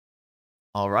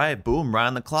All right, boom, right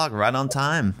on the clock, right on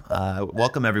time.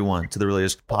 Welcome everyone to the Real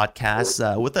Leaders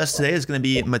Podcast. With us today is going to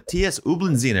be Matthias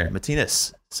Ublenziner.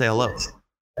 Matthias, say hello.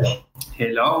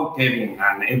 Hello, Kevin,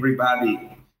 and everybody.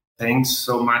 Thanks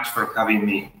so much for having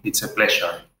me. It's a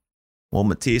pleasure. Well,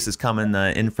 Matthias is coming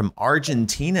in from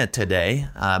Argentina today,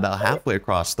 about halfway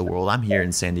across the world. I'm here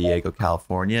in San Diego,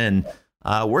 California, and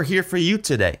we're here for you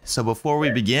today. So before we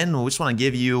begin, we just want to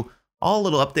give you all a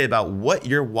little update about what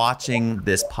you're watching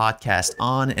this podcast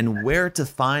on and where to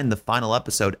find the final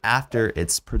episode after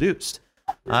it's produced.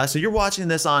 So you're watching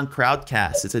this on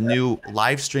Crowdcast. It's a new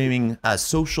live streaming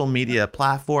social media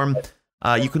platform.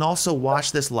 You can also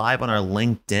watch this live on our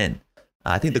LinkedIn.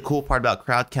 I think the cool part about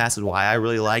Crowdcast is why I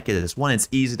really like it is one, it's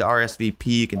easy to RSVP.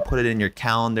 You can put it in your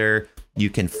calendar.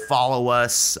 You can follow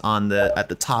us at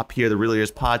the top here, the Real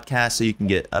Leaders Podcast, so you can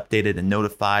get updated and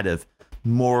notified of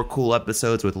more cool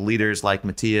episodes with leaders like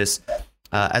Matthias,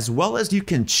 as well as you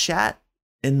can chat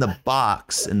in the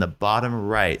box in the bottom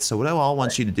right. So what I all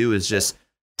want you to do is just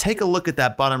take a look at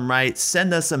that bottom right,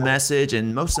 send us a message,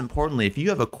 and most importantly, if you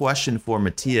have a question for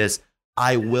Matthias,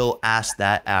 I will ask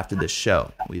that after the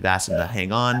show. We've asked him to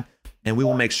hang on, and we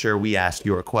will make sure we ask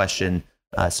your question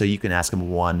so you can ask him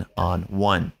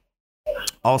one-on-one.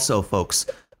 Also, folks,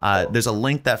 there's a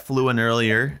link that flew in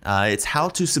earlier. It's how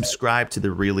to subscribe to the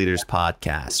Real Leaders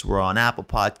Podcast. We're on Apple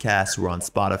Podcasts. We're on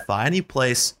Spotify. Any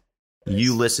place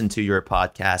you listen to your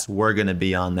podcast, we're going to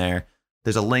be on there.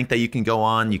 There's a link that you can go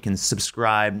on. You can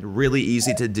subscribe. Really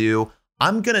easy to do.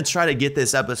 I'm going to try to get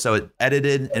this episode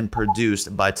edited and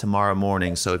produced by tomorrow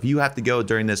morning. So if you have to go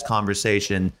during this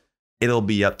conversation, it'll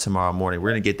be up tomorrow morning. We're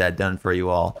going to get that done for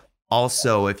you all.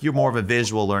 Also, if you're more of a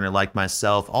visual learner like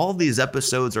myself, all of these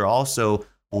episodes are also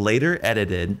later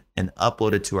edited and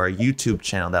uploaded to our YouTube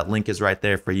channel. That link is right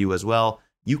there for you as well.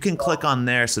 You can click on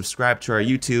there, subscribe to our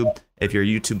YouTube. If you're a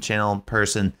YouTube channel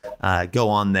person, go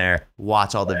on there,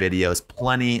 watch all the videos.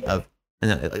 Plenty of,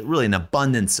 really an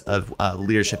abundance of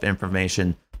leadership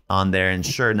information on there. And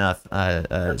sure enough,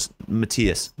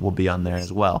 Matthias will be on there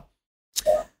as well.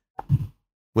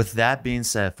 With that being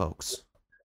said, folks,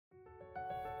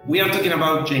 we are talking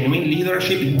about genuine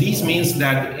leadership. This means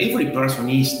that every person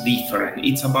is different.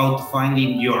 It's about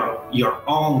finding your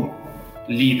own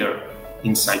leader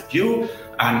inside you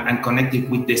and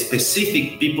connecting with the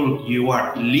specific people you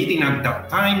are leading at that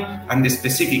time and the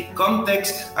specific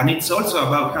context. And it's also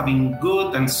about having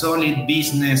good and solid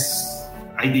business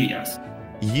ideas.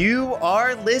 You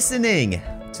are listening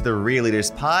to the Real Leaders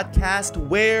Podcast,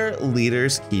 where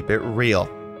leaders keep it real.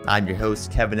 I'm your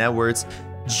host, Kevin Edwards.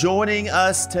 Joining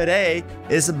us today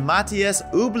is Matthias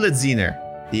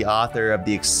Ublenziner, the author of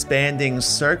The Expanding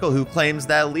Circle, who claims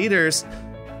that leaders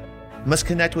must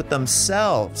connect with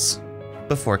themselves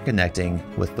before connecting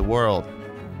with the world.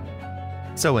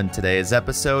 So in today's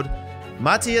episode,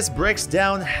 Matthias breaks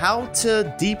down how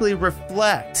to deeply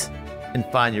reflect and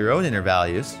find your own inner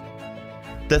values,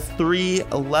 the 3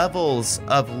 levels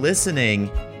of listening,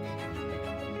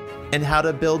 and how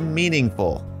to build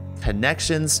meaningful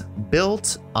connections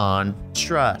built on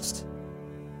trust.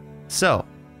 So,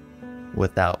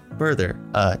 without further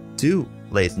ado,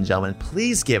 ladies and gentlemen,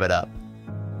 please give it up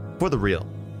for the real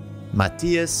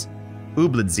Matthias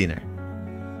Ublenziner.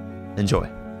 Enjoy.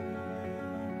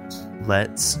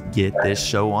 Let's get this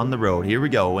show on the road. Here we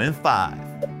go in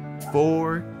 5,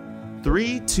 4,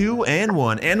 3, 2, and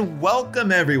 1. And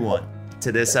welcome everyone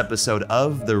to this episode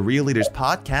of the Real Leaders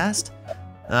Podcast.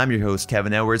 I'm your host,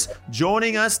 Kevin Edwards.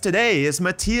 Joining us today is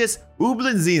Matthias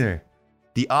Ublenziner,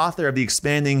 the author of The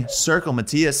Expanding Circle.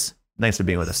 Matthias, thanks for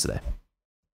being with us today.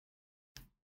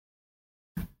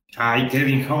 Hi,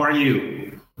 Kevin. How are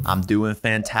you? I'm doing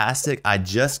fantastic. I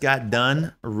just got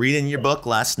done reading your book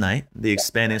last night, The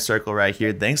Expanding Circle, right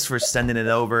here. Thanks for sending it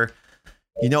over.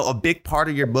 You know, a big part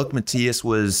of your book, Matthias,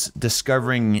 was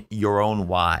discovering your own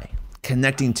why,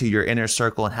 connecting to your inner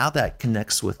circle and how that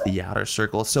connects with the outer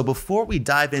circle. So before we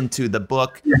dive into the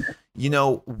book, you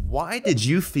know, why did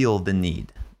you feel the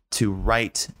need to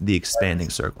write The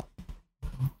Expanding Circle?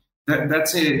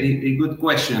 That's a good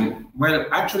question. Well,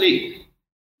 actually,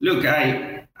 look,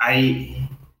 I've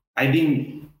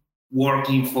been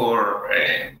working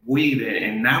with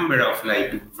a number of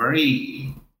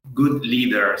very good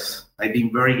leaders. I've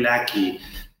been very lucky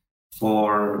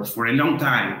for a long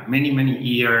time, many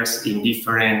years in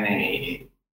different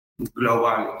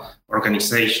global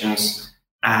organizations.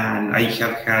 And I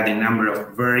have had a number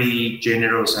of very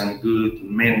generous and good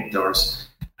mentors.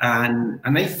 And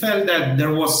I felt that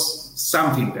there was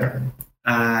something there.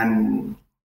 And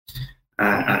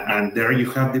there you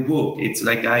have the book. It's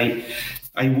like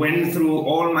I went through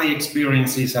all my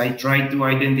experiences. I tried to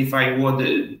identify what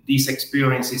these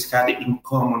experiences had in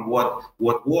common, what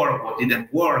worked, what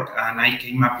didn't work, and I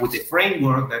came up with a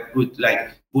framework that could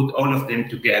like put all of them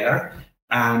together.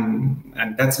 And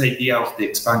that's the idea of the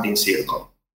expanding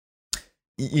circle.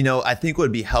 You know, I think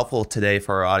would be helpful today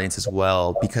for our audience as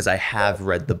well, because I have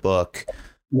read the book,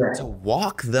 to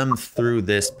walk them through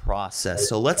this process.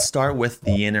 So let's start with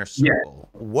the inner circle.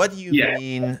 What do you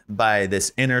mean by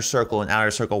this inner circle and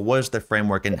outer circle? What is the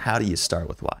framework, and how do you start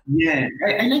with why? Yeah,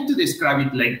 I like to describe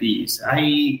it like this.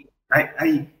 I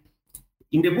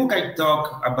in the book I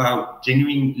talk about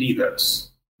genuine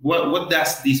leaders. What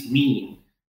does this mean?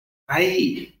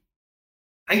 I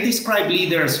describe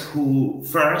leaders who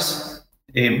first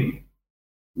have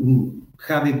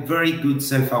a very good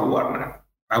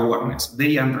self-awareness.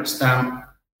 They understand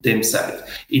themselves.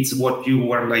 It's what you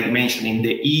were like mentioning,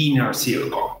 the inner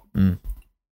circle.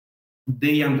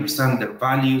 They understand their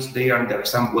values. They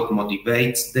understand what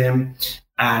motivates them.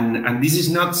 And this is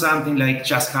not something like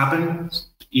just happens.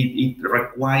 It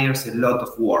requires a lot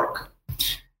of work.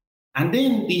 And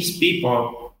then these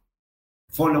people,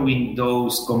 following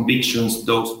those convictions,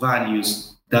 those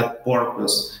values, that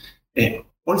purpose,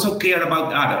 also care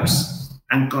about others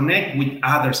and connect with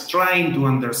others, trying to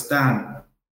understand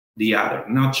the other,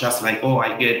 not just like, oh,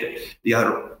 I get the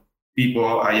other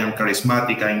people, I am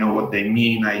charismatic, I know what they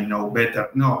mean, I know better.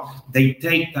 No, they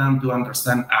take time to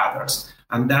understand others.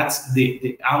 And that's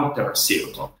the outer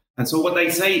circle. And so what I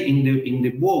say in the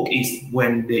book is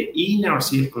when the inner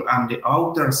circle and the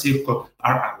outer circle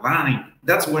are aligned,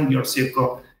 that's when your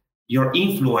circle, your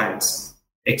influence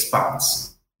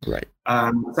expands. Right.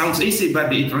 Sounds easy,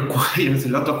 but it requires a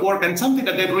lot of work. And something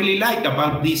that I really like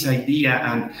about this idea,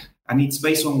 and it's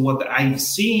based on what I've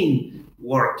seen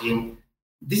working.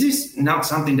 This is not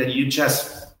something that you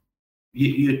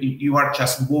are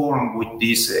just born with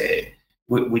this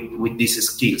with these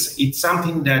skills. It's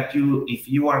something that if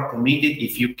you are committed,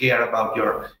 if you care about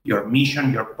your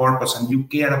mission, your purpose, and you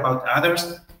care about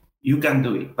others, you can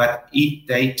do it. But it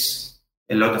takes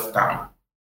a lot of time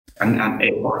and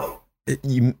effort.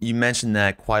 You mentioned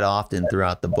that quite often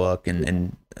throughout the book,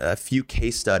 and a few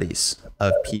case studies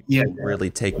of people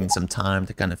really taking some time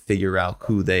to kind of figure out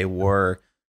who they were.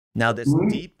 Now, this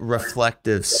deep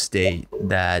reflective state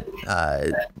that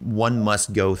one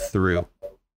must go through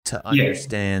to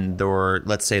understand their,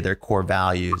 let's say, their core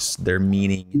values, their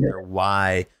meaning, their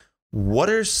why. What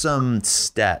are some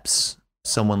steps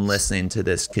someone listening to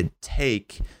this could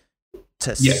take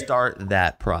to start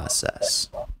that process?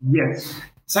 Yes.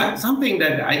 Something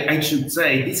that I should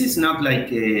say, this is not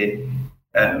like a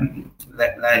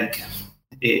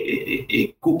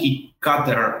cookie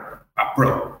cutter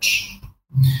approach.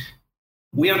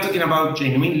 We are talking about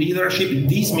genuine leadership.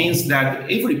 This means that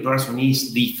every person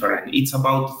is different. It's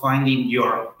about finding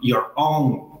your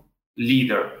own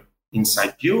leader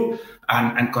inside you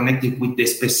and connecting with the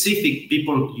specific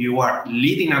people you are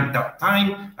leading at that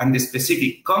time and the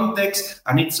specific context.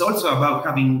 And it's also about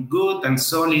having good and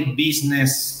solid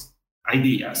business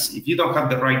ideas. If you don't have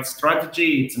the right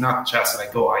strategy, it's not just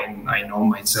like, oh, I know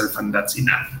myself and that's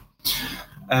enough.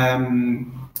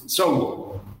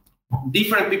 So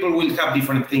different people will have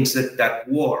different things that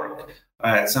work.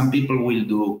 Some people will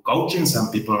do coaching, some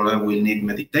people will need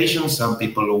meditation, some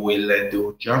people will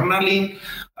do journaling.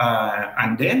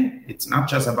 And then it's not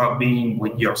just about being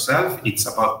with yourself, it's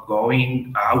about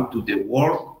going out to the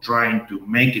world, trying to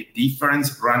make a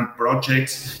difference, run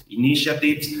projects,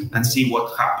 initiatives, and see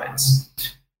what happens.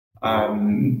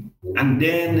 And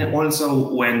then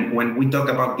also when we talk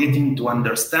about getting to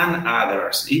understand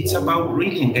others, it's about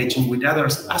really engaging with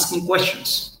others, asking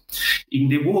questions. In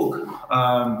the book,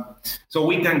 so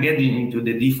we can get into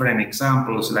the different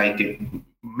examples, like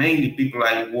mainly people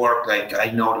I work, like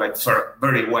I know like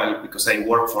very well because I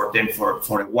work for them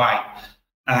for a while.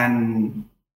 And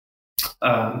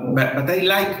but I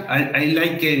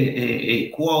like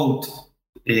a quote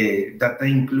that I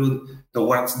include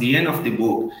towards the end of the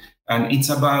book, and it's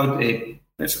about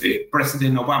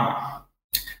President Obama.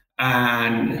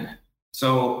 And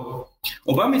so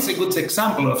Obama is a good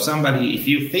example of somebody, if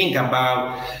you think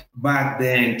about back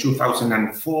then,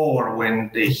 2004,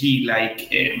 when he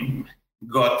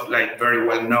got like very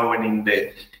well known in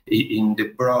the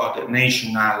broad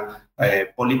national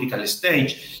political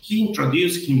stage. He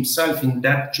introduced himself in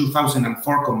that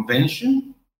 2004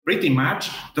 convention, pretty much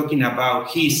talking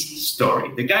about his story.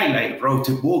 The guy wrote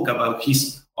a book about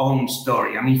his own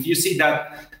story, and if you see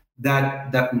that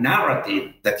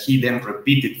narrative that he then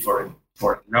repeated for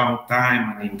a long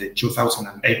time, and in the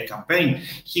 2008 campaign,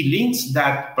 he links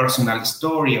that personal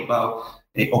story about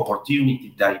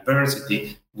opportunity,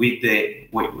 diversity,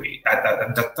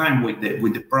 at that time with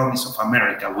the promise of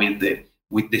America,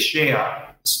 with the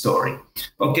share story.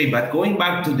 Okay, but going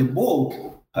back to the book,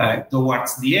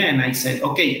 towards the end, I said,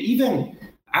 okay, even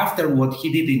after what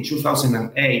he did in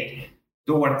 2008,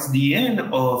 towards the end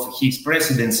of his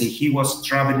presidency, he was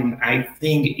traveling, I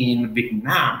think, in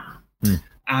Vietnam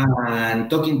and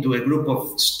talking to a group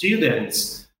of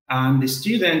students. And the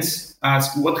students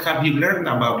asked, what have you learned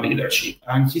about leadership?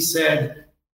 And he said,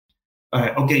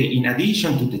 okay, in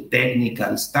addition to the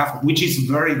technical stuff, which is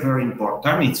very, very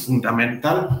important, it's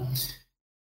fundamental,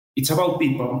 it's about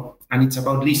people, and it's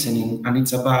about listening, and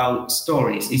it's about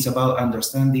stories. It's about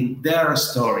understanding their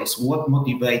stories, what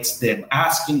motivates them,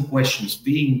 asking questions,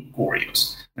 being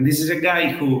curious. And this is a guy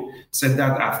who said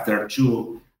that after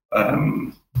two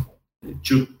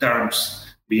terms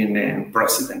being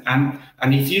president. And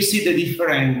if you see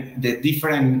the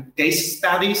different case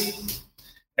studies,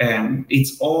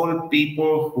 it's all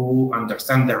people who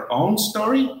understand their own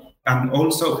story and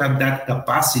also have that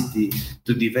capacity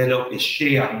to develop a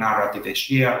shared narrative, a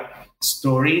shared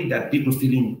story that people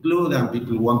feel included and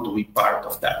people want to be part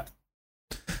of that.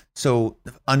 So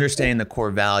understanding the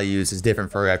core values is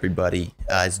different for everybody.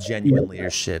 It's genuine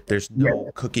leadership. There's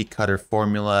no cookie cutter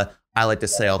formula. I like to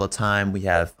say all the time, we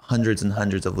have hundreds and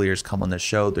hundreds of leaders come on the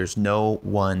show. There's no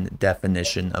one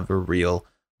definition of a real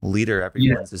leader.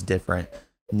 Everyone's is different.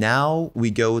 Now we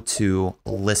go to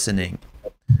listening.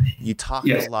 You talk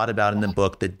a lot about in the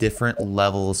book the different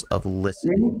levels of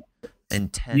listening.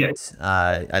 Intent.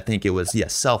 I think it was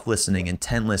self-listening,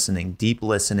 intent listening, deep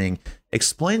listening.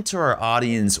 Explain to our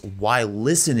audience why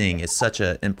listening is such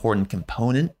an important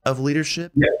component of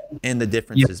leadership and the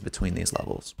differences between these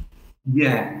levels.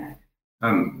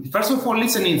 First of all,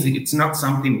 listening, it's not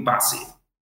something passive.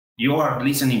 You are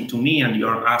listening to me and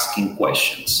you're asking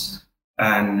questions.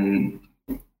 And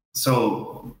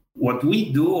so what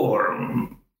we do,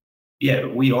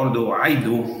 we all do, I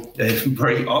do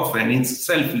very often, it's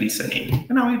self-listening.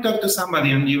 You talk to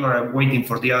somebody and you are waiting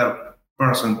for the other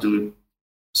person to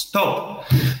stop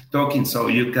talking so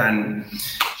you can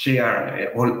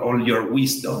share all your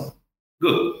wisdom.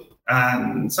 Good.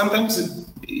 And sometimes,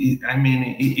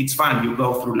 it's fun. You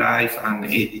go through life and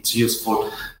it's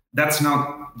useful. That's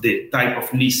not the type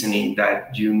of listening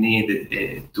that you need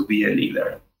to be a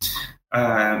leader.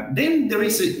 Then there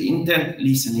is intent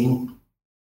listening,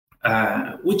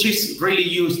 which is really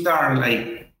you start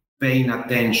like paying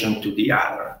attention to the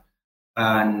other.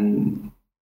 And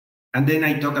then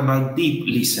I talk about deep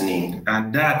listening.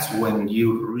 And that's when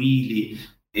you really...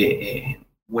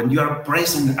 when you are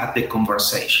present at the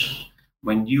conversation,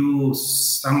 when you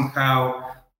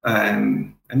somehow, I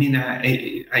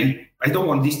don't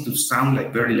want this to sound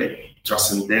like very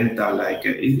transcendental,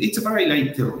 it's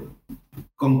very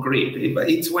concrete, but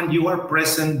it's when you are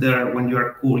present there, when you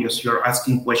are curious, you're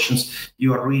asking questions,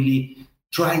 you are really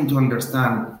trying to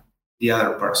understand the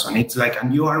other person. It's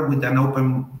and you are with an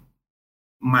open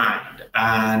mind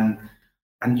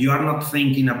and you are not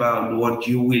thinking about what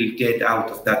you will get out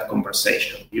of that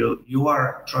conversation. You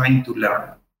are trying to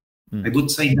learn. I would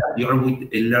say that you are with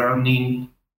a learning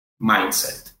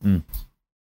mindset. And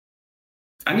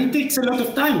it takes a lot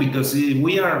of time because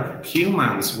we are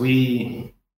humans.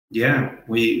 We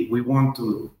want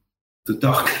to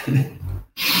talk.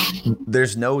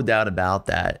 There's no doubt about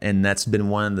that. And that's been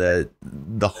one of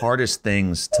the hardest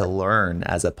things to learn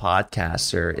as a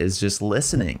podcaster is just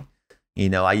listening.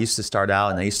 I used to start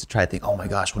out and I used to try to think, oh my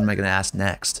gosh, what am I going to ask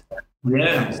next?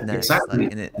 Exactly.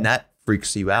 And that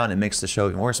freaks you out and it makes the show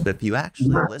even worse. But if you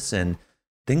actually listen,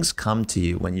 things come to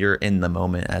you when you're in the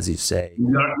moment, as you say.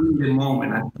 You're in the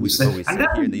moment. We say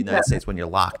here in the United States when you're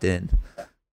locked in.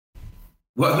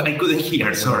 Well, I couldn't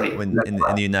hear, sorry. In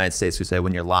the United States, we say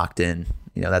when you're locked in.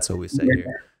 That's what we say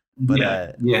here. But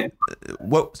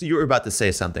so you were about to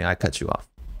say something. I cut you off.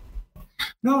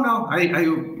 No, I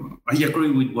agree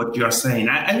with what you are saying.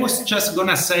 I was just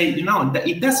gonna say,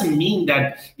 it doesn't mean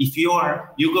that if you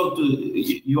are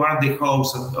the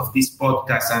host of this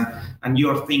podcast and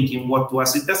you're thinking what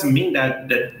was, it doesn't mean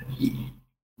that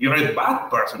you're a bad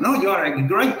person. No, you are a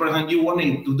great person. You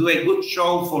wanted to do a good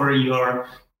show for your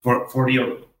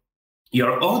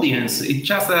audience. It's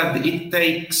just that it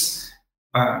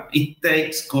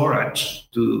takes courage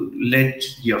to let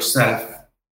yourself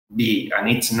be, and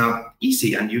it's not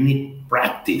easy, and you need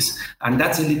practice. And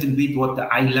that's a little bit what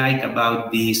I like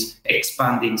about this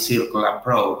expanding circle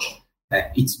approach.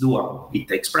 It's doable. It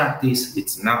takes practice.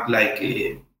 It's not like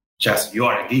just you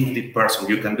are a gifted person,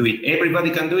 you can do it.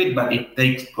 Everybody can do it, but it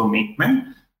takes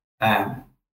commitment.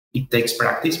 It takes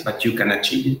practice, but you can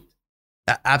achieve it.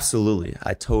 Absolutely.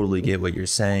 I totally get what you're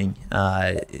saying.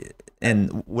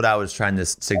 And what I was trying to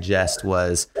suggest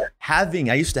was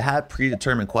I used to have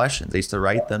predetermined questions. I used to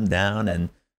write them down, and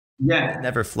it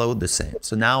never flowed the same.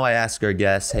 So now I ask our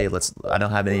guests, hey, I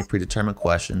don't have any predetermined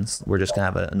questions. We're just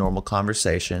going to have a normal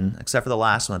conversation, except for the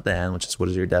last one at the end, which is, what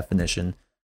is your definition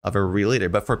of a real leader?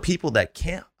 But for people that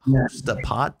can't host a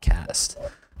podcast,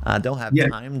 don't have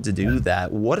time to do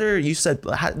that, you said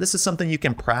this is something you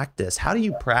can practice. How do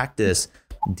you practice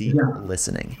deep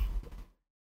listening?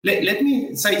 Let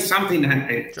me say something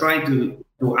and try to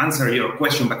answer your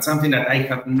question, but something that I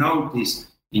have noticed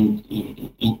in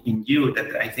you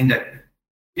that I think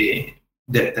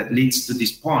that leads to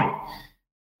this point.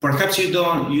 Perhaps you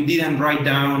didn't write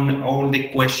down all the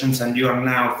questions and you are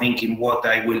now thinking what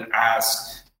I will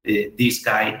ask this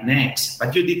guy next,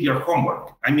 but you did your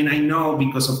homework. I mean, I know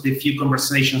because of the few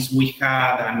conversations we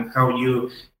had and how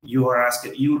you are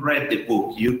asking, you read the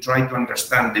book, you try to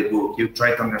understand the book, you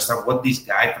try to understand what this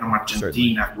guy from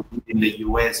Argentina who in the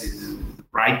US is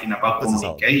writing about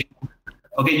communication.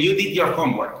 Okay, you did your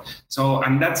homework. So,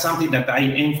 and that's something that I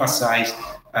emphasize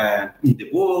in the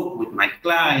book with my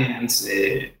clients.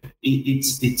 You need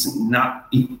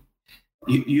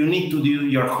to do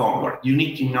your homework. You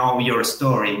need to know your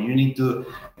story. You need to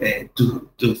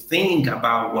think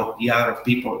about what the other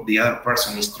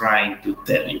person is trying to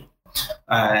tell you.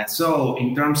 So,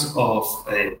 in terms of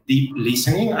deep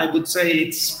listening, I would say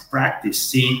it's practice.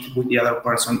 Sit with the other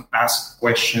person, ask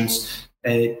questions.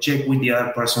 Check with the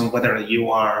other person whether you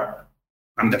are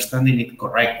understanding it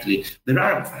correctly. There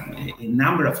are a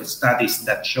number of studies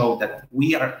that show that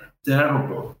we are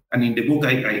terrible, and in the book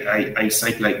I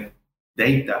cite like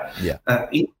data.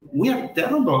 We are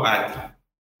terrible at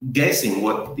guessing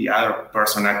what the other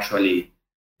person actually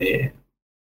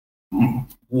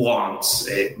wants,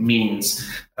 means.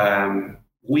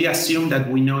 We assume that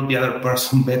we know the other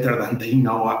person better than they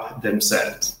know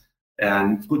themselves.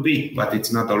 And could be, but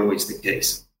it's not always the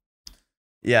case.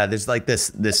 Yeah, there's like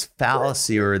this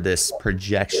fallacy or this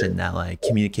projection that like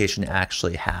communication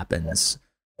actually happens.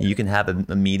 You can have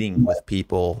a meeting with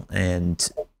people, and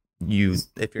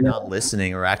if you're not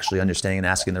listening or actually understanding and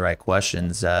asking the right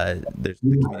questions, the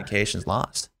communication is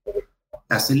lost.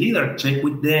 As a leader, check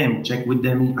with them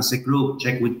as a group,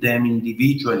 check with them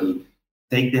individually,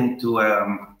 take them to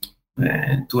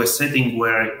a setting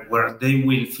where they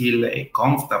will feel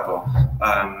comfortable.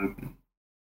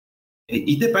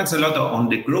 It depends a lot on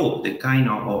the group, the kind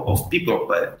of people,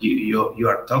 but you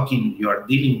are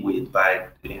dealing with,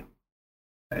 but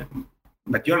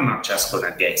you're not just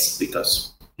gonna guess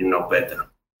because you know better.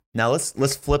 Now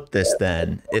let's flip this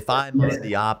then. If I'm on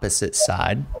the opposite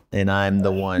side and I'm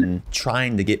the one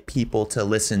trying to get people to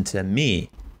listen to me,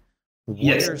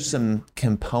 what are some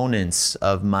components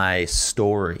of my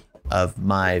story, of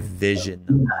my vision,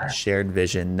 of my shared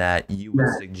vision that you would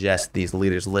suggest these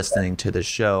leaders listening to the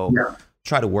show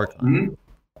try to work on?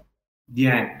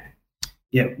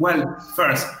 Well,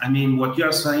 first, I mean, what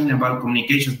you're saying about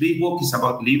communications, this book is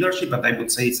about leadership, but I would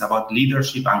say it's about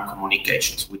leadership and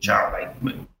communications, which are like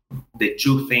the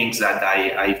two things that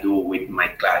I do with my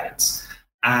clients.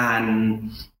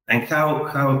 And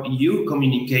how you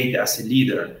communicate as a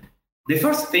leader. The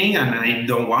first thing, and I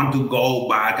don't want to go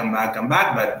back and back,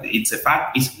 but it's a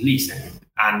fact, is listening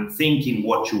and thinking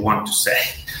what you want to say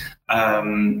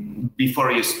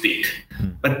before you speak.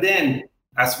 But then,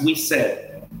 as we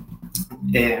said,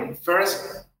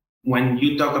 first, when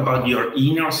you talk about your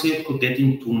inner circle,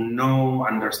 getting to know,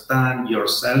 understand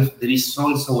yourself, there is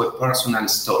also a personal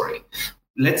story.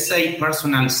 Let's say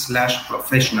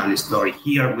personal/professional story.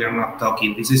 Here, we are not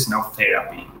talking, this is not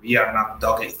therapy. We are not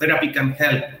talking, therapy can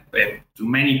help to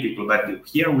many people, but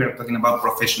here we are talking about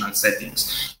professional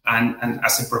settings. And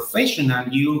as a professional,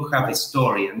 you have a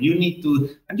story, and you need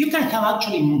to, and you can have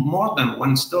actually more than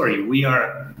one story. We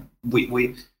have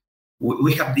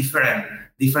different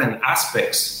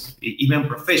aspects, even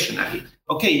professionally.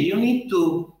 Okay, you need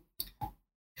to,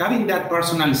 having that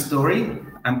personal story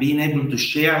and being able to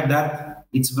share that,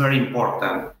 it's very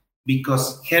important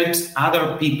because helps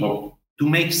other people to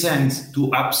make sense, to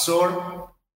absorb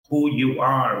who you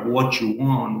are, what you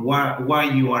want, why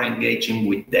you are engaging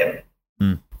with them.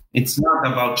 It's not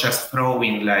about just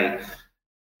throwing like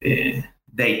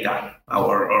data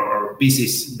or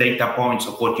pieces, data points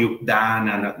of what you've done.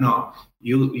 And no,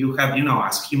 you have,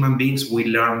 as human beings, we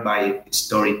learn by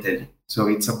storytelling. So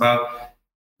it's about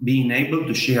being able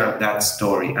to share that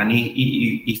story. And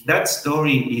if that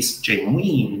story is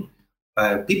genuine,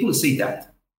 people see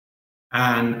that.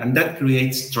 And that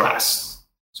creates trust.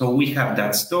 So we have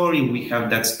that story. Will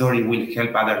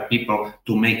help other people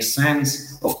to make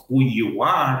sense of who you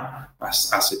are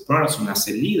as a person, as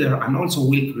a leader, and also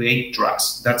will create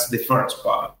trust. That's the first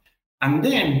part. And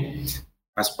then,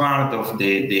 as part of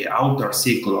the outer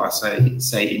circle, as I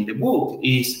say in the book,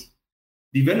 is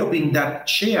developing that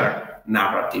shared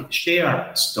narrative,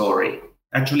 shared story.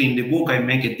 Actually, in the book, I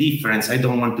make a difference. I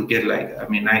don't want to get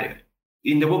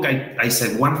in the book, I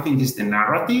said one thing is the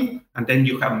narrative, and then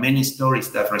you have many stories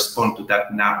that respond to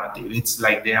that narrative. It's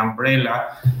like the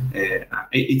umbrella.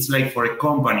 It's like for a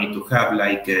company to have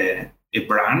like a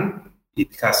brand.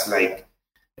 It has like,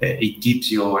 it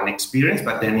gives you an experience,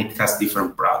 but then it has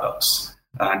different products.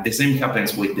 The same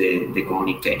happens with the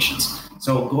communications.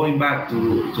 So going back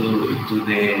to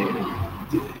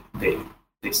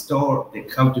the store,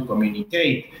 how to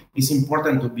communicate, it's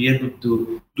important to be able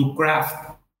to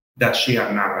craft that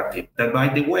shared narrative. That, by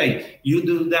the way, you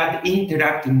do that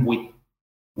interacting with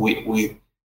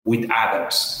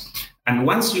others. And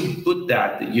once you put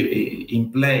that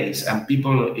in place and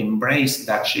people embrace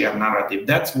that shared narrative,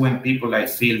 that's when people, I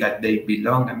feel that they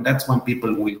belong, and that's when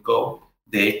people will go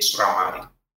the extra mile.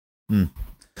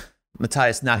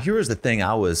 Matthias, now here was the thing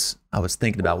I was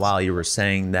thinking about while you were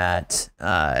saying that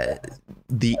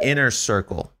the inner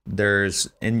circle. There's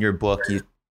in your book you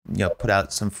put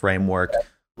out some framework.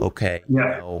 Okay,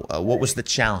 what was the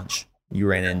challenge you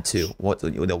ran into? What the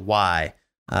why?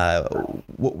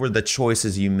 What were the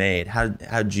choices you made?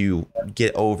 How'd you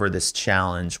get over this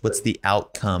challenge? What's the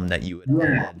outcome that you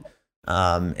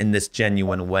had in this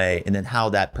genuine way? And then how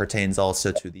that pertains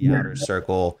also to the outer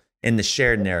circle in the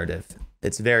shared narrative.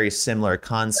 It's very similar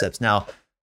concepts. Now,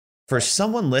 for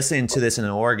someone listening to this in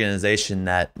an organization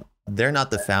that they're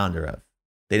not the founder of,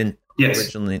 they didn't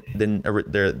originally,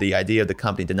 the idea of the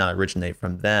company did not originate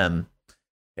from them.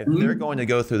 If they're going to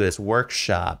go through this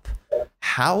workshop,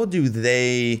 how do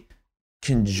they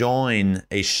conjoin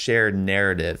a shared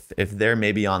narrative if they're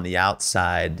maybe on the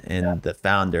outside and the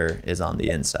founder is on the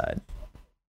inside?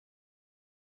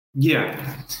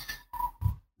 Yeah.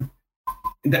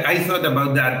 I thought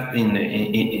about that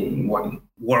in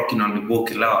working on the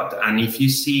book a lot. And if you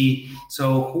see,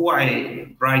 so who I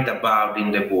write about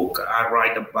in the book, I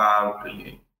write about,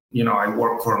 I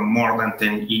work for more than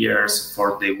 10 years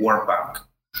for the World Bank.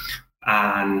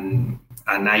 And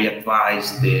I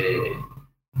advise the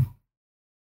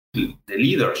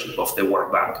leadership of the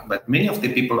World Bank. But many of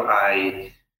the people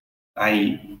I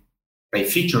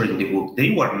feature in the book,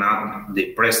 they were not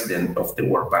the president of the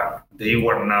World Bank. They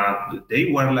were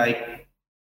like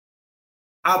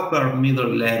upper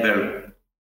middle level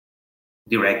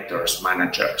directors,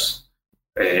 managers.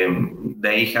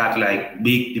 They had like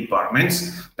big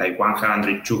departments, like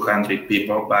 100, 200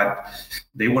 people, but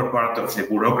they were part of the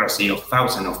bureaucracy of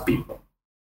thousands of people.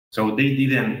 So they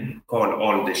didn't call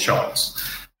all the shots.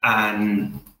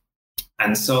 And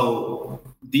so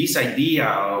this idea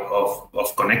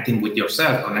of connecting with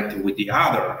yourself, connecting with the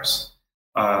others,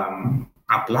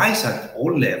 applies at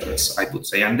all levels, I would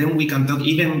say. And then we can talk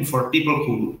even for people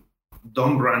who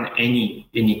don't run any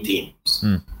teams.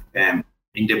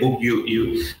 In the book,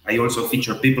 I also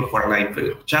feature people who are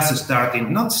like just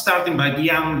starting, not starting, but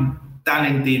young,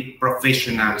 talented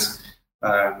professionals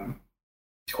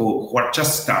who are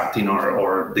just starting,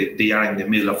 or they are in the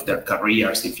middle of their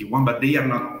careers, if you want, but they are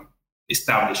not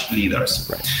established leaders.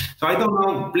 Right. So I don't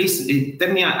know, please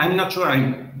tell me, I'm not sure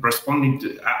I'm responding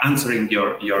to answering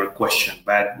your question,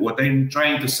 but what I'm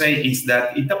trying to say is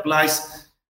that it applies.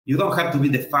 You don't have to be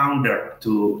the founder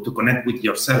to connect with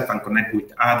yourself and connect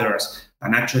with others.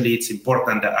 And actually, it's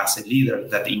important that as a leader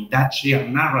that in that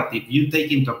shared narrative, you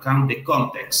take into account the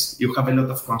context. You have a lot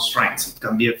of constraints. It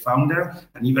can be a founder,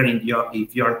 and even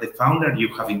if you're the founder, you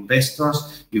have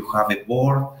investors, you have a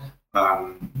board.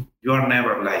 You are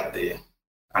never like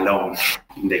alone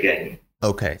in the game.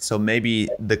 Okay, so maybe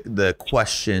the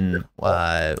question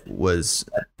was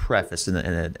prefaced in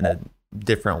a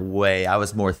different way. I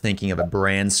was more thinking of a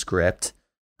brand script,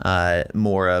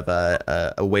 more of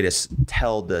a way to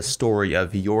tell the story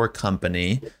of your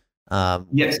company,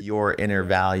 your inner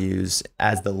values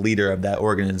as the leader of that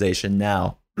organization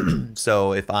now.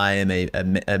 So if I am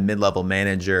a mid-level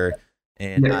manager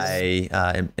and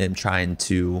I am trying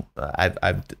to,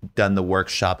 I've done the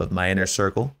workshop of my inner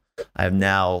circle. I have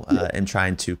now am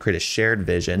trying to create a shared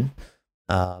vision,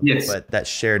 but that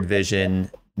shared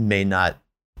vision may not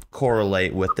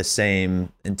correlate with the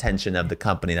same intention of the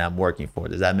company that I'm working for.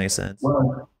 Does that make sense?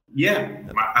 Well, yeah,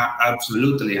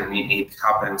 absolutely. I mean, it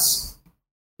happens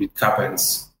a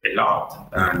lot,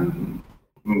 and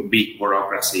big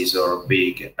bureaucracies or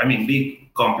big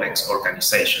complex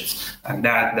organizations, and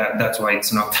that's why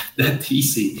it's not that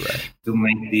easy to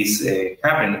make this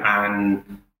happen.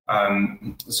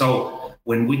 And so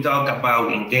when we talk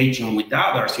about engaging with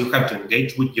others, you have to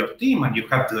engage with your team, and you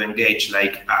have to engage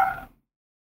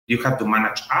You have to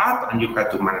manage up and you have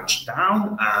to manage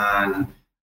down,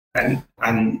 and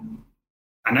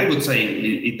I would say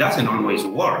it doesn't always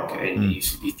work. And if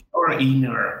your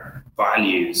inner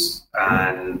values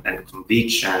and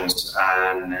convictions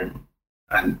and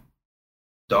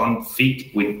don't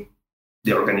fit with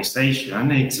the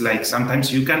organization, it's like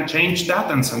sometimes you can change that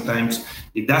and sometimes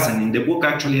it doesn't. In the book,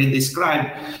 actually, I describe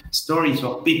stories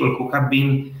of people who have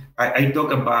been, I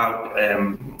talk about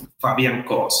Fabian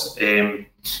Kos,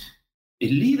 a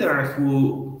leader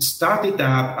who started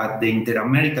up at the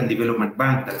Inter-American Development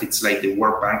Bank, that it's like the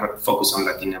World Bank that focus on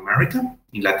Latin America.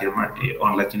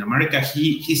 On Latin America,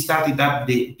 he started up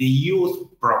the youth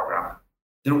program.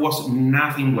 There was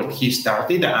nothing when he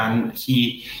started, and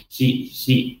he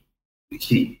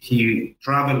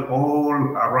traveled all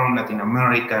around Latin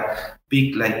America,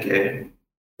 picked like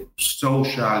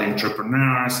social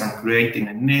entrepreneurs and creating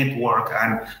a network,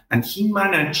 and he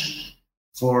managed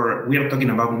we are talking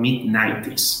about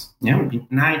mid-90s,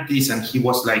 mid-90s, and he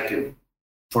was like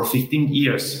for 15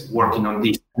 years working on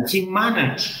this. And he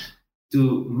managed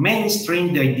to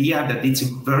mainstream the idea that it's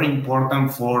very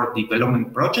important for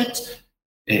development projects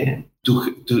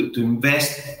to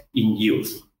invest in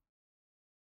youth.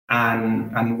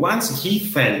 And once he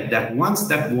felt that once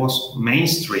that was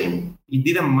mainstream, it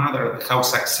didn't matter how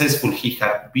successful he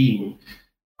had been.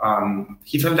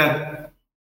 He felt that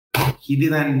he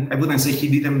didn't, I wouldn't say he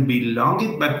didn't belong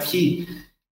it, but he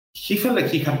felt like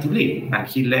he had to leave, and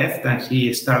he left and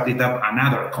he started up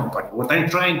another company. What I'm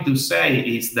trying to say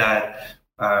is that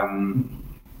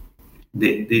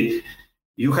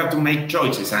you have to make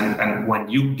choices, and when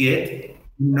you get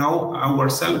know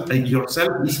yourself,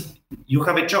 you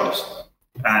have a choice,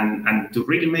 and to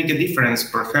really make a difference,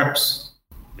 perhaps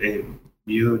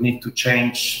you need to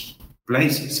change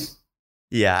places.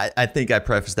 Yeah, I think I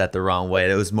prefaced that the wrong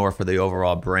way. It was more for the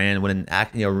overall brand. When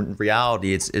in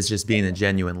reality, it's just being a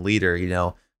genuine leader.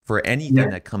 For anything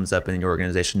that comes up in your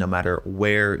organization, no matter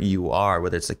where you are,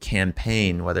 whether it's a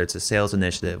campaign, whether it's a sales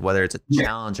initiative, whether it's a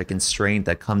challenge, a constraint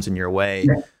that comes in your way,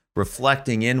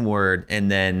 reflecting inward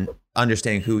and then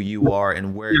understanding who you are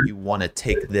and where you want to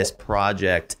take this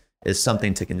project is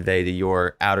something to convey to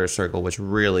your outer circle, which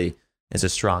really is a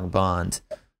strong bond.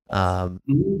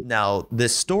 Now,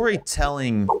 this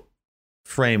storytelling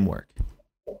framework.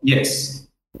 Yes.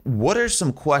 What are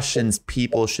some questions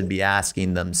people should be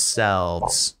asking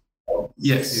themselves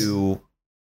to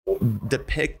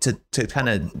depict, to kind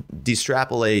of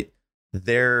extrapolate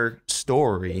their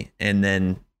story and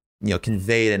then,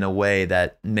 convey it in a way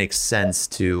that makes sense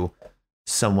to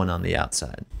someone on the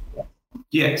outside?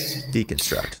 Yes.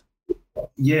 Deconstruct.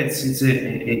 Yes, it's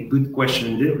a good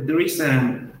question.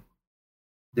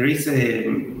 There is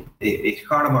a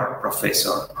Harvard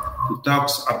professor who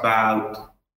talks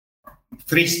about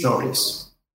 3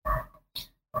 stories.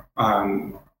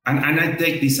 And I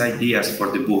take these ideas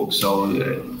for the book, so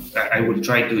I will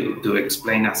try to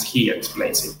explain as he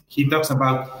explains it. He talks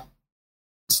about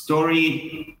a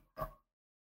story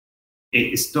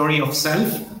of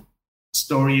self,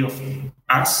 story of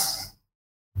us,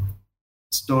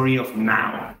 story of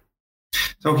now.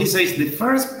 So he says the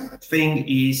first thing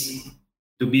is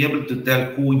to be able to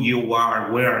tell who you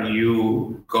are, where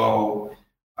you go,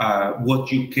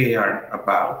 what you care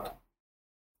about.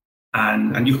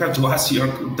 And you have to ask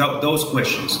those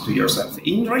questions to yourself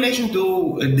in relation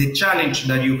to the challenge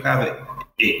that you have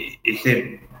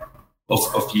ahead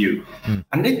of you.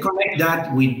 And then connect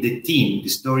that with the team, the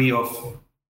story of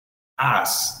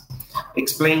us.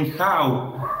 Explain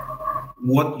how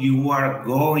what you are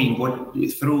going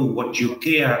through, what you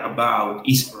care about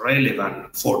is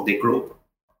relevant for the group.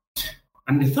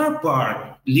 And the third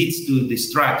part leads to the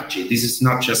strategy. This is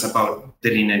not just about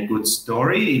telling a good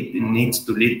story. It needs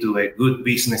to lead to a good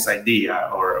business idea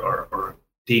or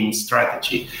team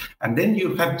strategy. And then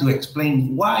you have to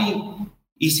explain why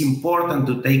it's important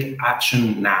to take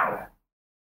action now.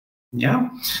 Yeah.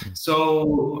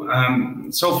 So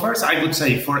first, I would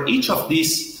say for each of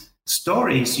these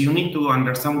stories, you need to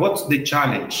understand what's the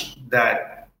challenge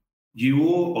that you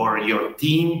or your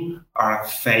team are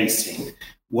facing.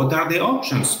 What are the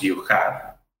options you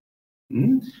have?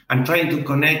 And trying to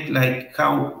connect like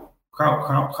how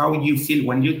you feel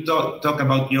when you talk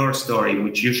about your story,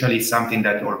 which usually is something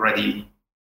that already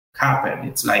happened.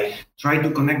 It's like try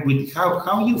to connect with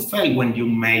how you felt when you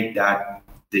made that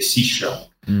decision.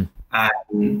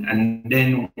 And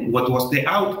then what was the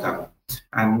outcome?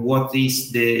 And what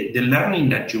is the learning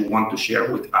that you want to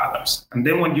share with others? And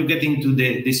then when you get into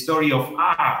the story of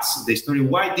us, the story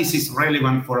why this is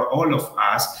relevant for all of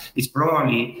us, is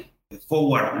probably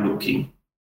forward-looking.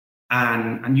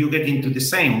 And you get into the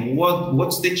same.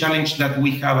 What's the challenge that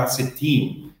we have as a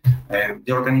team?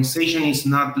 The organization is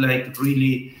not like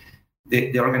really,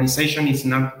 the organization is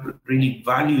not really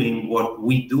valuing what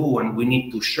we do, and we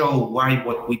need to show why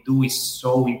what we do is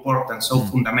so important, so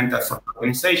fundamental for the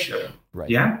organization. Right.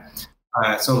 Yeah.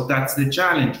 So that's the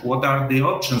challenge. What are the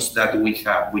options that we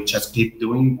have? We just keep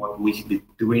doing what we've been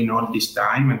doing all this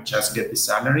time and just get the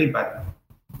salary, but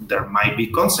there might be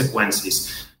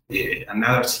consequences.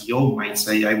 Another CEO might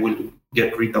say, I will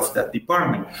get rid of that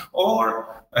department.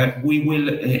 Or we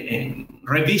will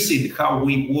revisit how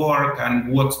we work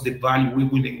and what's the value. We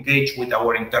will engage with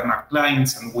our internal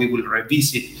clients and we will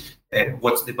revisit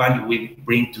what's the value we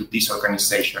bring to this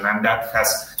organization. And that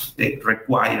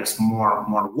requires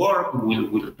more work. Will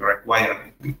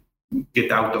require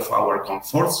get out of our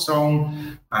comfort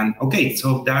zone. And okay,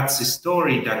 so that's a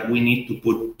story that we need to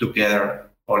put together,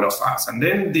 all of us. And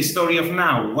then the story of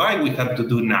now, why we have to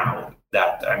do now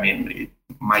that. I mean, it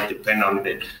might depend on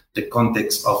the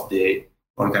context of the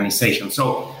organization.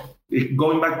 So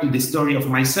going back to the story of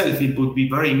myself, it would be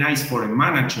very nice for a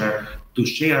manager to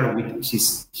share with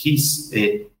his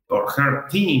or her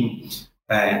team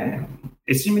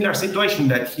a similar situation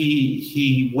that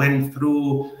he went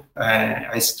through,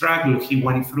 a struggle he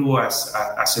went through as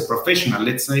a professional.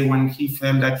 Let's say when he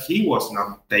felt that he was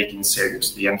not taken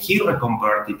seriously and he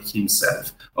reconverted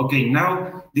himself. Okay,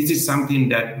 now this is something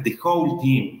that the whole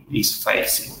team is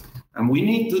facing. And we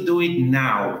need to do it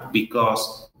now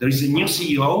because there is a new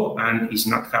CEO and he's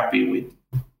not happy with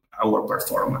our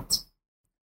performance.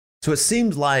 So it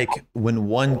seems like when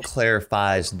one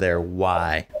clarifies their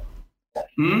why,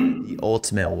 the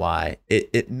ultimate why,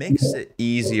 it makes it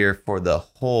easier for the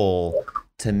whole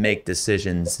to make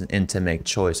decisions and to make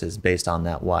choices based on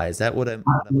that why. Is that what I'm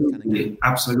kind of getting?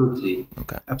 Absolutely.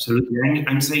 Okay. Absolutely.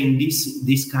 I'm saying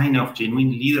this kind of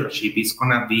genuine leadership is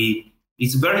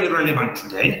it's very relevant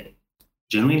today.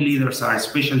 Genuine leaders are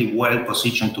especially well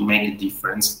positioned to make a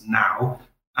difference now.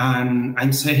 And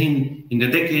I'm saying in the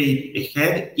decade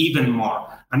ahead, even more.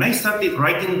 And I started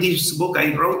writing this book.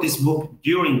 I wrote this book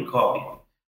during COVID,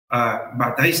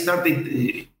 but I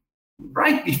started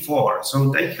right before.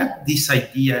 So I had this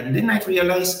idea, and then I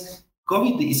realized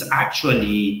COVID is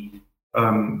actually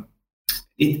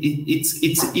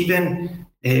it's even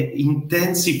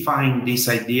intensifying this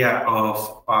idea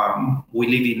of we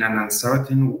live in an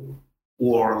uncertain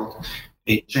world,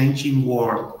 a changing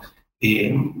world.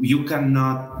 You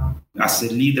cannot, as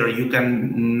a leader, you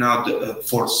cannot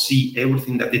foresee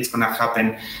everything that is going to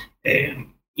happen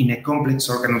in a complex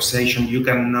organization. You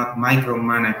cannot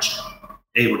micromanage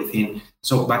everything.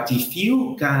 So, but if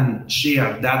you can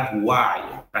share that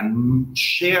why and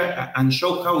share and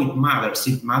show how it matters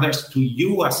to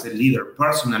you as a leader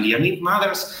personally, and it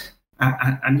matters,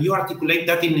 and you articulate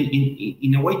that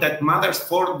in a way that matters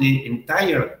for the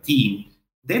entire team,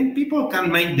 then people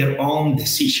can make their own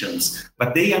decisions,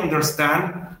 but they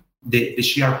understand the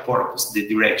shared purpose, the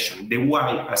direction, the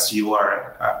why, as you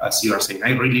are saying.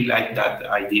 I really like that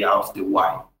idea of the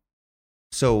why.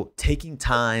 So taking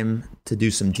time to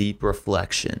do some deep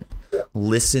reflection,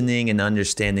 listening and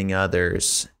understanding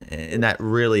others, and that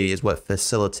really is what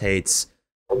facilitates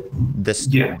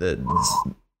the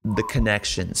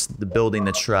connections, the building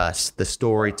the trust, the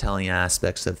storytelling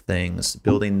aspects of things,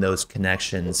 building those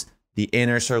connections. The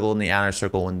inner circle and the outer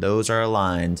circle, when those are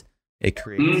aligned, it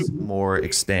creates more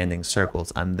expanding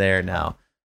circles. I'm there now.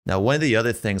 Now, one of the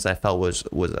other things I felt was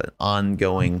an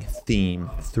ongoing theme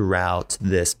throughout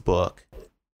this book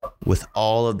with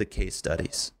all of the case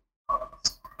studies.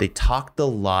 They talked a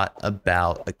lot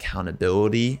about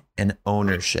accountability and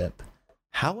ownership.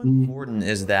 How important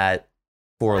is that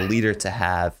for a leader to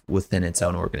have within its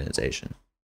own organization?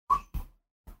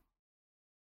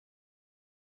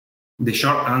 The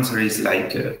short answer is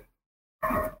very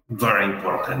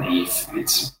important. If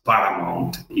it's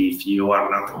paramount, if you are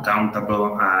not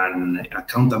accountable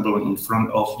in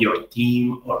front of your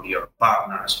team or your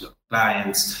partners, your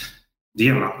clients,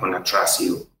 they're not going to trust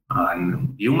you.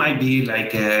 And you might be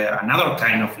like another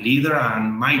kind of leader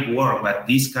and might work, but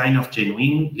this kind of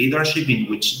genuine leadership in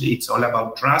which it's all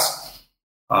about trust,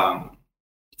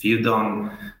 if you don't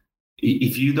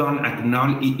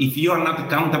acknowledge, if you are not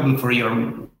accountable for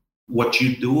what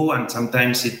you do, and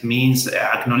sometimes it means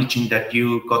acknowledging that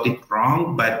you got it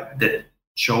wrong, but that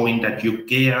showing that you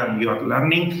care and you are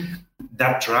learning,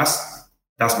 that trust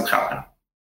doesn't happen.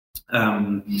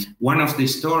 One of the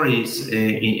stories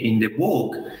in the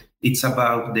book, it's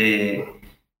about the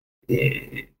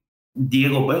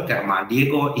Diego Beckerman.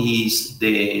 Diego is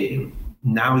the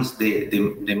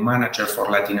manager for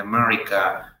Latin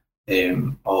America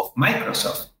of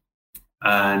Microsoft.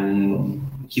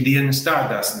 And he didn't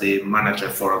start as the manager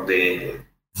for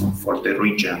for the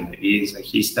region.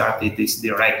 He started as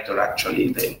director,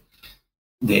 actually,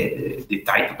 the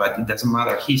title, but it doesn't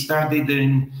matter. He started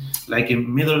in like a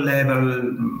middle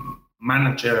level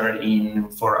manager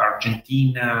for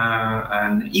Argentina,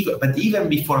 and even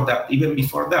before that,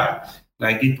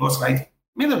 like it was like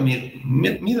middle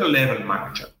level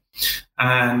manager,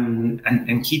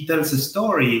 and he tells a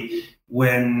story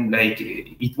when like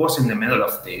it was in the middle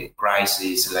of the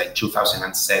crisis, like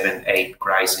 2007-8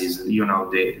 crisis. You know,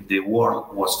 the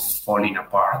world was falling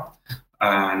apart,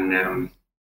 and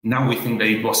now we think that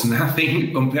it was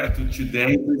nothing compared to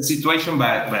today's situation,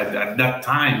 but at that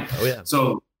time,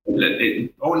 so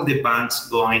all the banks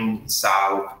going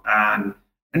south, and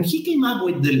he came up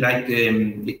with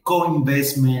the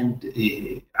co-investment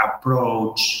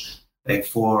approach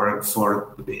for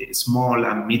small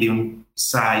and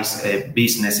medium-sized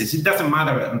businesses. It doesn't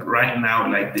matter right now,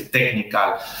 like the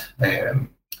technical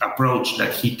approach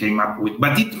that he came up with,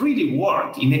 but it really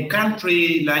worked in a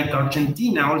country like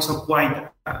Argentina, also quite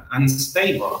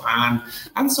unstable,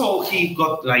 and so he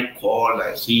got like called,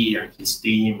 he and his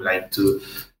team, like to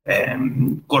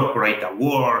corporate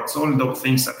awards, all those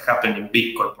things that happen in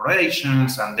big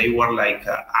corporations, and they were like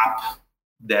up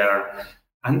there,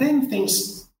 and then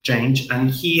things changed, and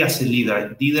he as a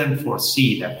leader didn't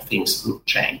foresee that things would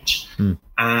change.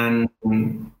 And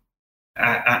when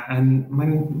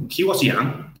he was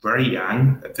very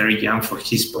young for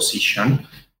his position,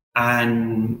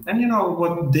 and you know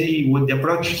what the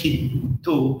approach he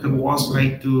took was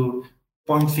like to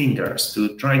point fingers,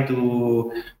 to try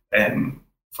to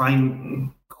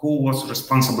find who was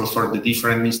responsible for the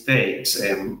different mistakes,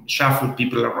 shuffle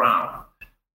people around.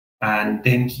 And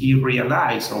then he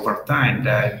realized over time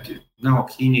that no,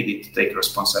 he needed to take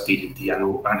responsibility,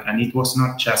 and it was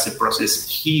not just a process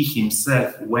he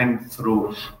himself went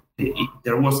through.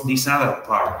 There was this other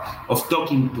part of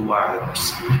talking to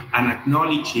others and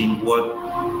acknowledging what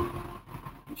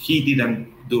he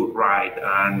didn't do right,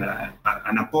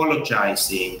 and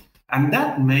apologizing. And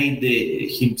that made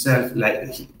himself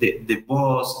like the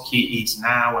boss he is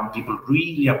now, and people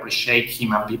really appreciate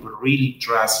him, and people really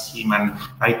trust him. And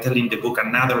I tell in the book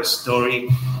another story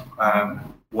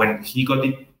when he got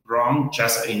it wrong,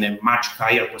 just in a much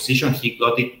higher position, he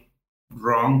got it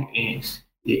wrong.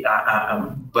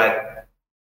 But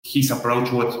his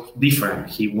approach was different.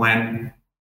 He went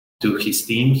to his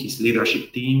team, his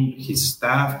leadership team, his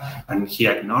staff, and he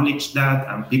acknowledged that,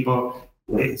 and people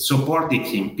supported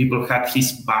him. People had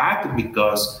his back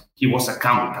because he was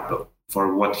accountable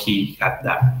for what he had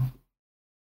done.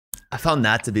 I found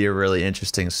that to be a really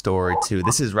interesting story too.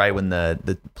 This is right when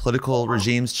the political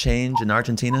regimes change in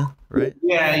Argentina, right?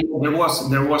 Yeah, there was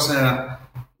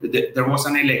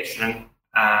an election,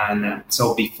 and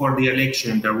so before the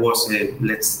election there was a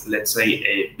let's say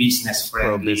a business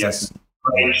friendly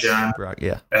administration.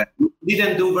 Yeah,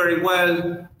 didn't do very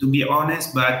well, to be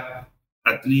honest, but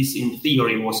at least in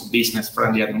theory it was business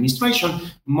friendly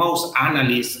administration. Most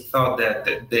analysts thought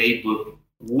that they would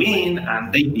win,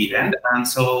 and they didn't, and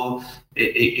so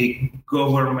a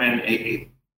government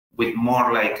with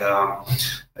more like a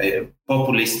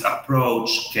populist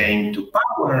approach came to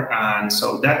power, and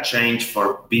so that change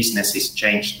for businesses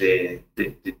changed the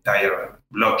entire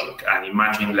logic. And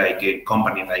imagine like a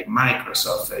company like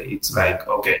Microsoft, it's like,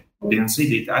 okay, we didn't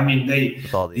see it. I mean, they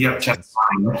are just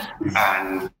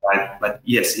fine, but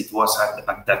yes, it was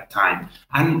at that time,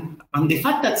 and the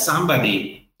fact that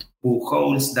somebody who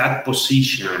holds that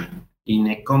position in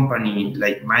a company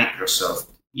like Microsoft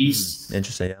is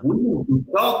interesting. willing to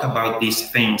talk about these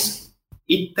things.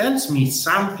 It tells me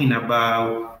something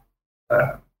about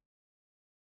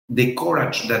the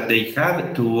courage that they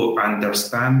have to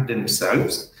understand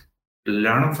themselves,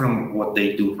 learn from what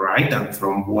they do right and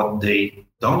from what they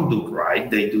don't do right.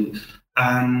 They do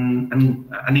and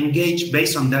engage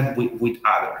based on that with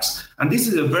others. And this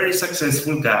is a very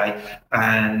successful guy.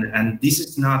 And this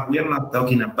is not, we are not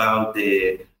talking about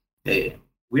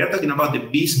we are talking about the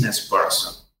business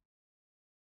person.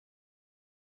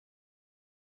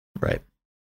 Right.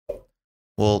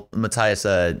 Well, Matthias,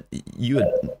 I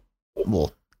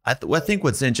think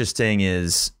what's interesting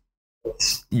is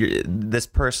this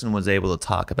person was able to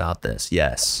talk about this.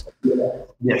 Yes.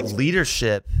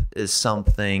 Leadership is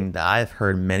something that I've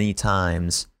heard many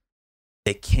times.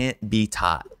 It can't be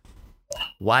taught.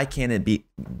 Why can't it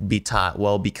be taught?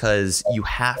 Well, because you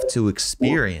have to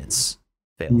experience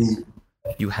failure.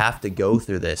 You have to go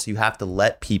through this. You have to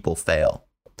let people fail.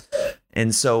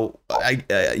 And so,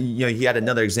 he had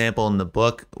another example in the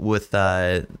book with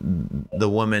the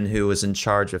woman who was in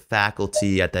charge of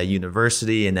faculty at that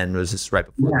university, and then was just right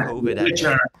before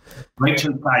COVID.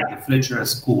 Rachel Pike, Fletcher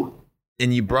School.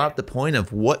 And you brought up the point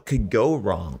of what could go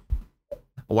wrong.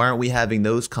 Why aren't we having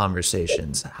those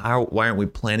conversations? Why aren't we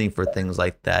planning for things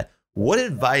like that? What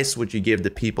advice would you give to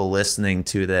people listening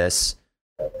to this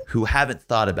who haven't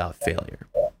thought about failure?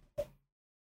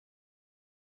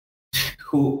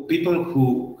 People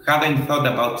who haven't thought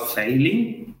about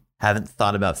failing? Haven't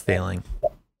thought about failing.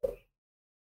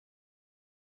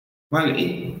 Well,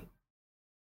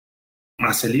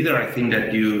 as a leader, I think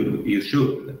that you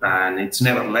should, and it's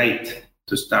never late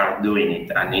to start doing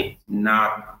it. And it's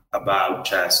not about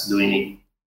just doing it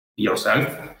yourself.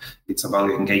 It's about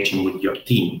engaging with your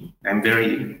team. I'm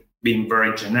being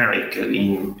very generic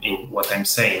in what I'm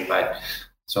saying, but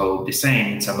so the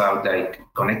same. It's about like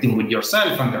connecting with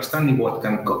yourself, understanding what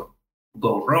can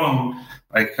go wrong,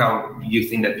 like how you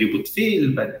think that you would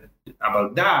feel, but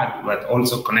about that, but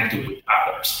also connecting with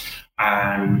others.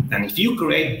 And if you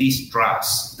create this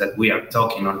trust that we are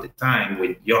talking all the time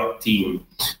with your team,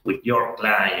 with your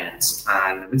clients,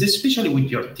 and especially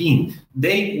with your team,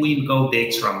 they will go the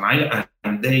extra mile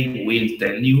and they will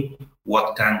tell you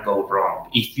what can go wrong.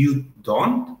 If you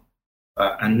don't,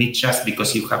 and it's just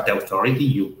because you have the authority,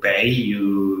 you pay,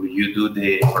 you do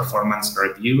the performance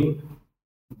review,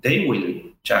 they will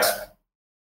just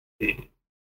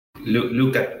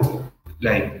look at,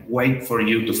 like, wait for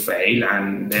you to fail,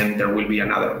 and then there will be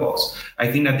another boss.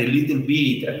 I think that a little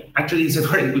bit, actually, it's a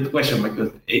very good question,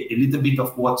 because a little bit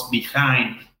of what's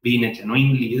behind being a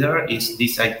genuine leader is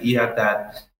this idea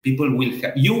that people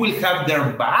you will have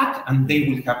their back and they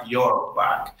will have your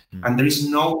back. Mm-hmm. And there is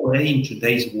no way in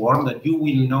today's world that you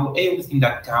will know everything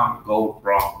that can go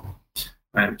wrong.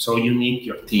 And so you need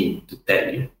your team to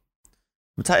tell you.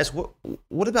 Matthias,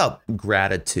 what about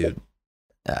gratitude?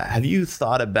 Have you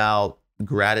thought about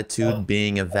gratitude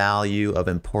being a value of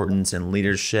importance in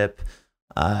leadership?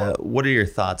 What are your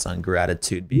thoughts on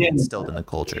gratitude being instilled in the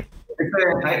culture?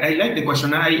 I like the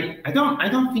question. I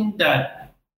don't think that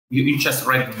you just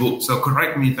read the book, so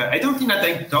correct me if I don't think that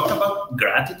I talk about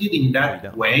gratitude in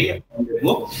that way in the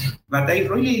book, but I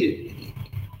really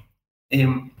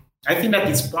I think that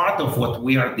it's part of what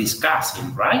we are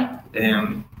discussing, right?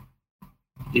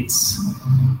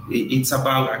 It's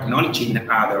about acknowledging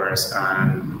others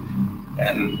and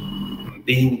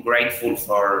being grateful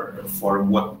for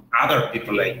what other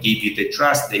people give you, the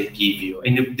trust they give you.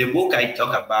 In the book, I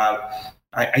talk about.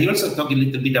 I also talk a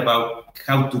little bit about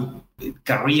how to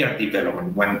career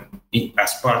development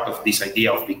as part of this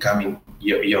idea of becoming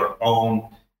your own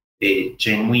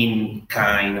genuine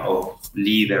kind of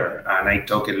leader. And I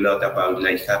talk a lot about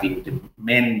like having the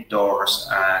mentors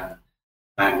and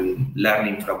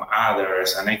learning from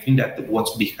others. And I think that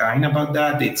what's behind about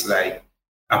that, it's like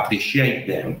appreciate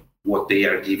them, what they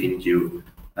are giving you.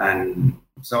 And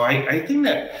so I think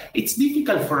that it's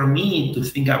difficult for me to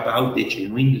think about the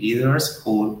genuine leaders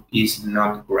who is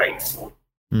not grateful.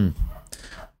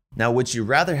 Now, would you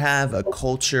rather have a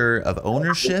culture of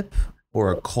ownership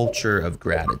or a culture of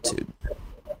gratitude?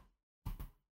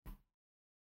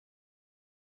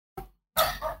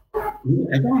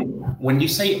 When you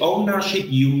say ownership,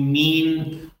 you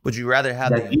mean... Would you rather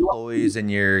have the employees in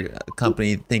your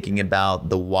company thinking about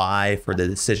the why for the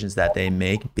decisions that they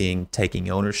make taking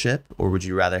ownership, or would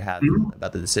you rather have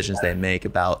about the decisions they make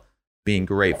about being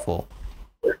grateful?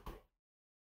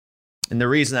 And the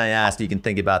reason I asked, you can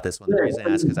think about this one. The reason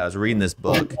I asked because I was reading this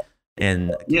book,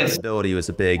 and accountability was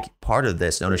a big part of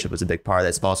this. Ownership was a big part of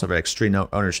this. Also, Extreme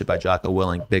Ownership by Jocko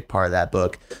Willink, big part of that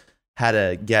book. Had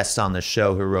a guest on the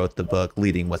show who wrote the book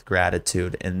Leading with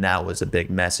Gratitude, and that was a big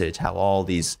message. How all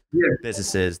these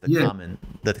businesses,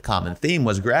 the common theme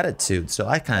was gratitude. So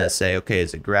I kind of say, okay,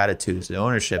 is it gratitude, is it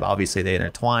ownership? Obviously, they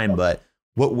intertwine, but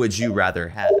what would you rather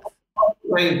have?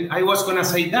 Well, I was going to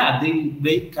say that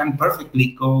they can perfectly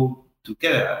go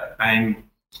together. I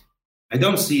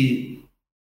don't see,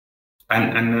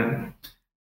 and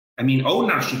I mean,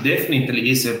 ownership definitely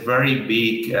is a very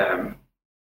big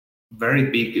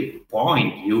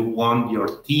point. You want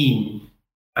your team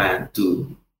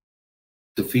to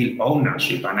feel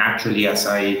ownership, and actually, as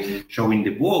I show in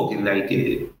the book, like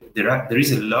there are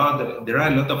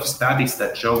a lot of studies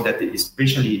that show that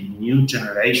especially new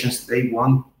generations, they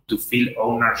want to feel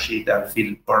ownership and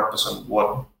feel purpose on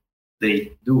what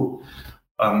they do.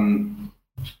 And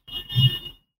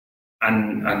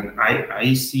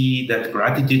I see that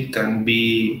gratitude can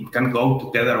go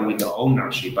together with the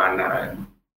ownership, and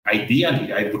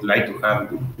ideally I would like to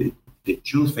have the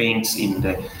two things in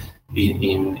an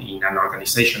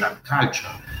organizational culture.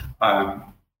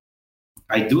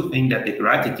 I do think that the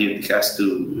gratitude has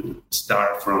to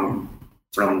start from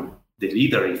the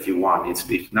leader, if you want.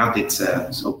 If not,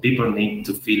 so people need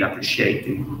to feel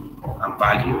appreciated and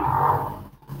valued.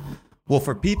 Well,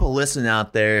 for people listening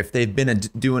out there, if they've been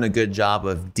doing a good job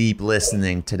of deep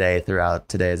listening today throughout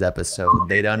today's episode,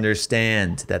 they'd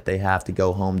understand that they have to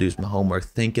go home, do some homework,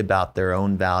 think about their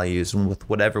own values, and with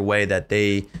whatever way that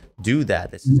they do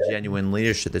that, this is genuine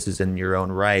leadership, this is in your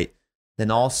own right, then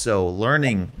also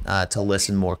learning to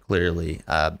listen more clearly,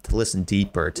 to listen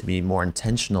deeper, to be more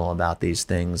intentional about these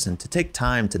things, and to take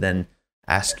time to then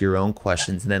ask your own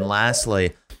questions. And then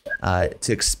lastly,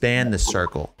 to expand the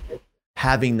circle.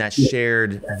 Having that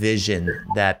shared vision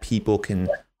that people can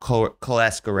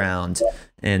coalesce around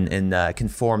and can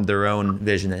form their own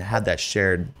vision and have that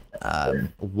shared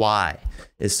why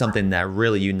is something that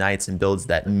really unites and builds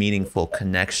that meaningful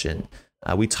connection.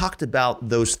 We talked about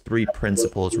those three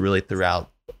principles really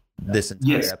throughout this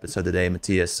entire episode today,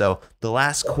 Matthias. So the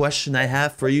last question I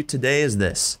have for you today is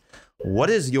this.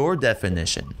 What is your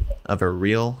definition of a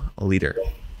real leader?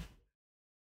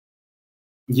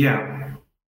 Yeah.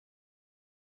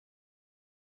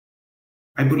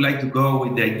 I would like to go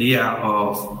with the idea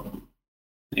of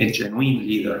a genuine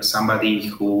leader, somebody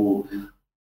who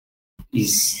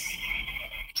is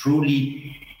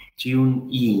truly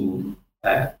tuned in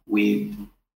with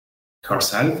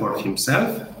herself or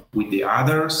himself, with the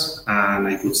others, and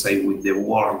I could say with the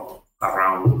world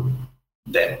around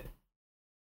them.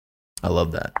 I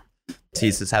love that.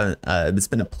 Matthias, it's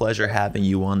been a pleasure having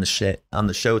you on the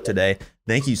show today.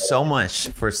 Thank you so much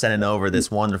for sending over this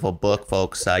wonderful book,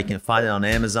 folks. You can find it on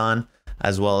Amazon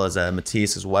as well as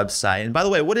Matthias's website. And by the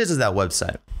way, what is that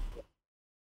website?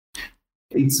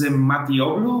 It's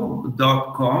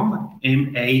mattioblu.com,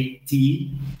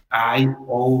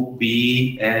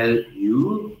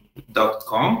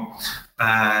 MATIOBLU.com.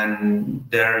 And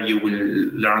there you will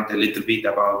learn a little bit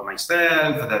about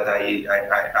myself, that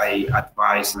I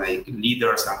advise like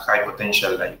leaders and high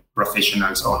potential like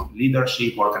professionals on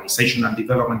leadership, organizational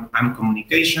development, and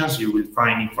communications. You will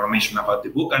find information about the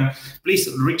book, and please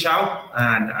reach out.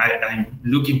 And I'm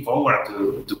looking forward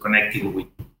to connecting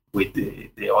with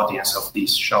the audience of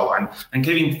this show. And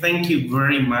Kevin, thank you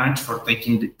very much for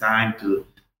taking the time to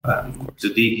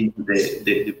dig into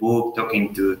the book,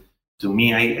 talking to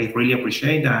me. I really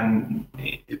appreciate it, and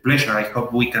a pleasure. I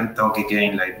hope we can talk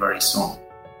again like very soon.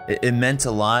 It meant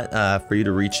a lot for you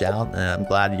to reach out. I'm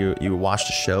glad you watched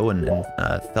the show and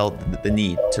felt the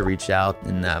need to reach out,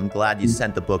 and I'm glad you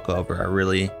sent the book over. I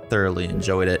really thoroughly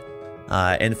enjoyed it.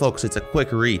 And folks, it's a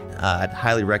quick read. I'd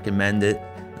highly recommend it,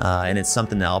 and it's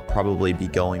something that I'll probably be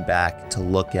going back to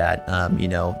look at,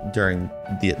 during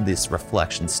this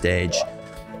reflection stage.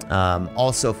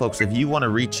 Also, folks, if you want to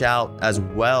reach out as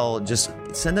well, just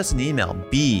send us an email,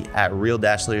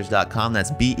 b@real-leaders.com.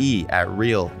 That's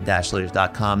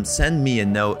be@real-leaders.com. Send me a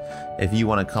note if you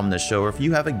want to come to the show, or if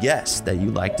you have a guest that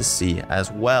you'd like to see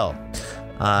as well.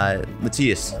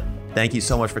 Matthias, thank you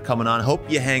so much for coming on.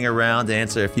 Hope you hang around to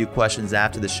answer a few questions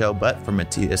after the show. But for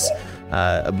Matthias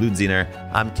Abludziner,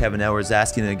 I'm Kevin Edwards,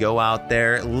 asking you to go out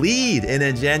there, lead in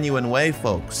a genuine way,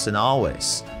 folks, and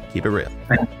always keep it real.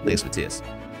 Thanks, Matthias.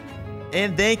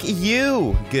 And thank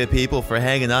you, good people, for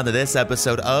hanging on to this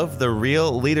episode of the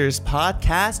Real Leaders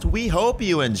Podcast. We hope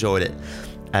you enjoyed it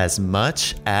as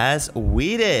much as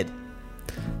we did.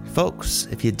 Folks,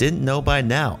 if you didn't know by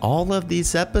now, all of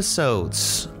these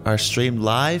episodes are streamed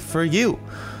live for you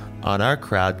on our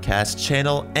Crowdcast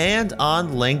channel and on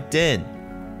LinkedIn.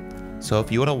 So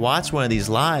if you want to watch one of these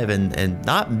live and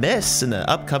not miss an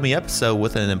upcoming episode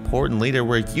with an important leader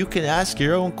where you can ask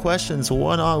your own questions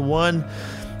one-on-one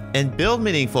and build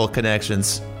meaningful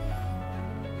connections,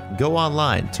 go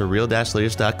online to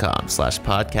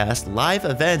real-leaders.com/podcast, live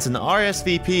events, and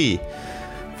RSVP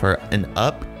for an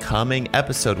upcoming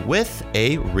episode with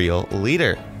a real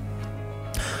leader.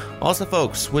 Also,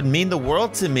 folks, would mean the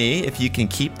world to me if you can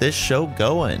keep this show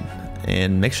going,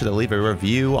 and make sure to leave a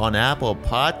review on Apple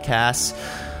Podcasts.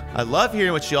 I love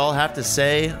hearing what you all have to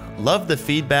say, love the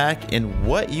feedback, and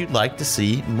what you'd like to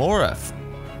see more of.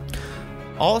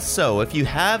 Also, if you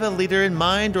have a leader in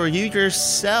mind, or you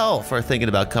yourself are thinking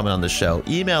about coming on the show,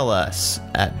 email us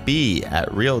at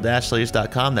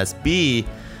b@real-leaders.com. That's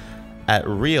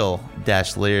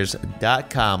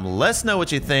b@real-leaders.com. Let us know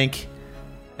what you think.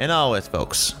 And always,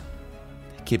 folks,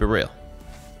 keep it real.